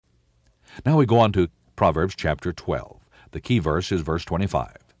Now we go on to Proverbs chapter 12. The key verse is verse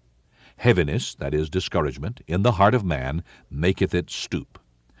 25. Heaviness, that is discouragement, in the heart of man maketh it stoop.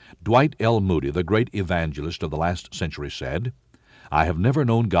 Dwight L. Moody, the great evangelist of the last century, said, I have never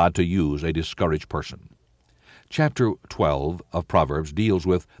known God to use a discouraged person. Chapter 12 of Proverbs deals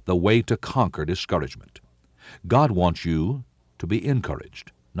with the way to conquer discouragement. God wants you to be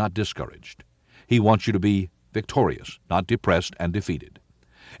encouraged, not discouraged. He wants you to be victorious, not depressed and defeated.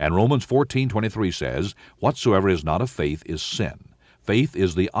 And Romans 14:23 says, Whatsoever is not of faith is sin. Faith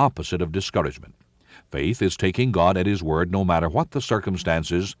is the opposite of discouragement. Faith is taking God at His word no matter what the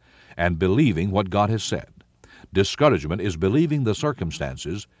circumstances and believing what God has said. Discouragement is believing the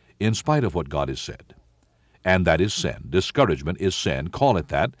circumstances in spite of what God has said. And that is sin. Discouragement is sin. Call it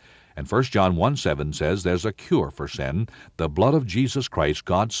that. And 1 John 1:7 says there's a cure for sin. The blood of Jesus Christ,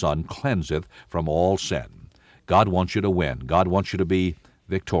 God's Son, cleanseth from all sin. God wants you to win. God wants you to be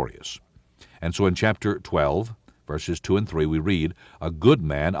victorious. And so in chapter 12, verses 2 and 3, we read, A good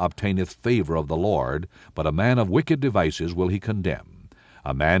man obtaineth favor of the Lord, but a man of wicked devices will he condemn.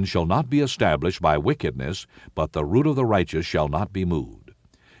 A man shall not be established by wickedness, but the root of the righteous shall not be moved.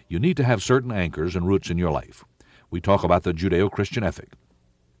 You need to have certain anchors and roots in your life. We talk about the Judeo-Christian ethic.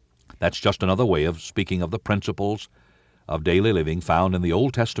 That's just another way of speaking of the principles of daily living found in the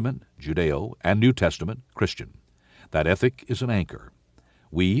Old Testament, Judeo, and New Testament, Christian. That ethic is an anchor.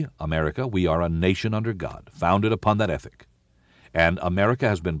 We, America, we are a nation under God, founded upon that ethic. And America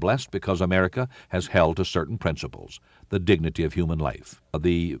has been blessed because America has held to certain principles, the dignity of human life,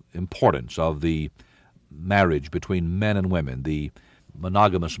 the importance of the marriage between men and women, the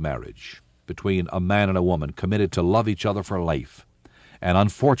monogamous marriage between a man and a woman committed to love each other for life. And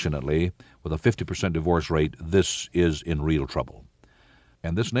unfortunately, with a 50% divorce rate, this is in real trouble.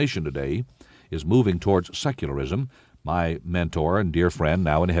 And this nation today is moving towards secularism. My mentor and dear friend,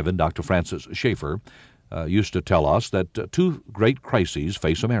 now in heaven, Dr. Francis Schaeffer, used to tell us that two great crises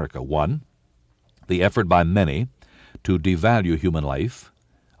face America. One, the effort by many to devalue human life,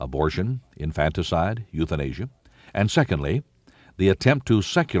 abortion, infanticide, euthanasia. And secondly, the attempt to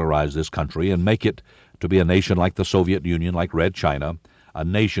secularize this country and make it to be a nation like the Soviet Union, like Red China, a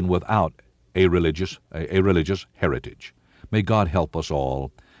nation without a religious heritage. May God help us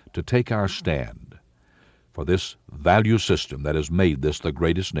all to take our stand for this value system that has made this the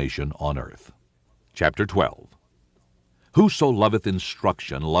greatest nation on earth. Chapter 12. Whoso loveth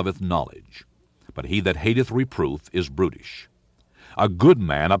instruction loveth knowledge, but he that hateth reproof is brutish. A good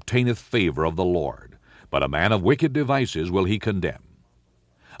man obtaineth favor of the Lord, but a man of wicked devices will he condemn.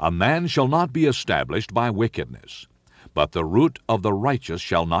 A man shall not be established by wickedness, but the root of the righteous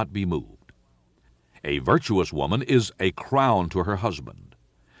shall not be moved. A virtuous woman is a crown to her husband,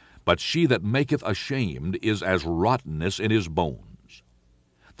 but she that maketh ashamed is as rottenness in his bones.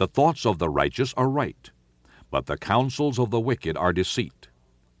 The thoughts of the righteous are right, but the counsels of the wicked are deceit.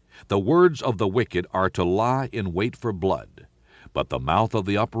 The words of the wicked are to lie in wait for blood, but the mouth of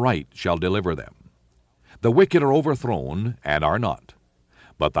the upright shall deliver them. The wicked are overthrown, and are not,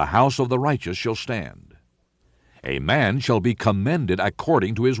 but the house of the righteous shall stand. A man shall be commended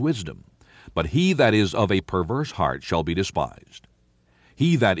according to his wisdom, but he that is of a perverse heart shall be despised.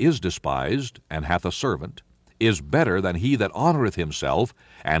 He that is despised, and hath a servant, is better than he that honoureth himself,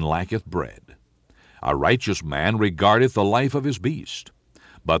 and lacketh bread. A righteous man regardeth the life of his beast,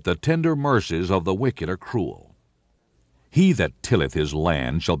 but the tender mercies of the wicked are cruel. He that tilleth his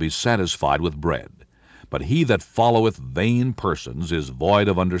land shall be satisfied with bread, but he that followeth vain persons is void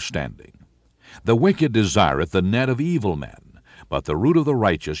of understanding. The wicked desireth the net of evil men, but the root of the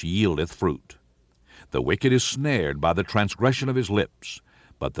righteous yieldeth fruit. The wicked is snared by the transgression of his lips,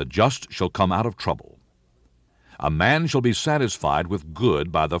 but the just shall come out of trouble. A man shall be satisfied with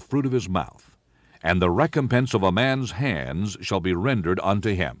good by the fruit of his mouth, and the recompense of a man's hands shall be rendered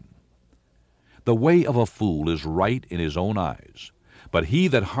unto him. The way of a fool is right in his own eyes, but he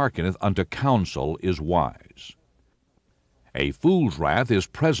that hearkeneth unto counsel is wise. A fool's wrath is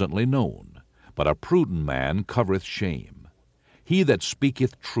presently known, but a prudent man covereth shame. He that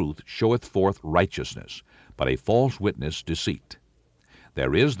speaketh truth showeth forth righteousness, but a false witness deceit.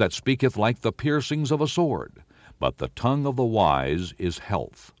 There is that speaketh like the piercings of a sword, but the tongue of the wise is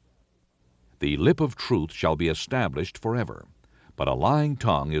health. The lip of truth shall be established forever, but a lying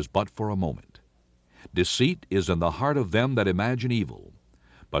tongue is but for a moment. Deceit is in the heart of them that imagine evil,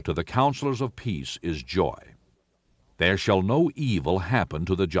 but to the counselors of peace is joy. There shall no evil happen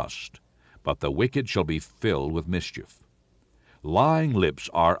to the just, but the wicked shall be filled with mischief. Lying lips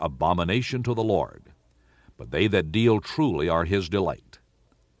are abomination to the Lord, but they that deal truly are his delight.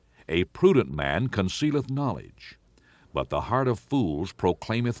 A prudent man concealeth knowledge, but the heart of fools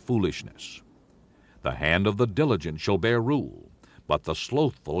proclaimeth foolishness. The hand of the diligent shall bear rule, but the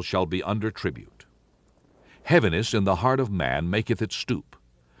slothful shall be under tribute. Heaviness in the heart of man maketh it stoop,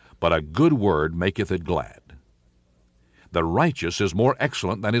 but a good word maketh it glad. The righteous is more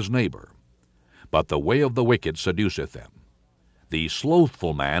excellent than his neighbor, but the way of the wicked seduceth them. The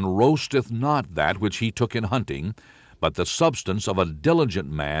slothful man roasteth not that which he took in hunting, but the substance of a diligent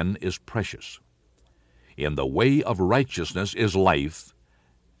man is precious. In the way of righteousness is life,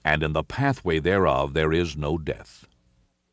 and in the pathway thereof there is no death.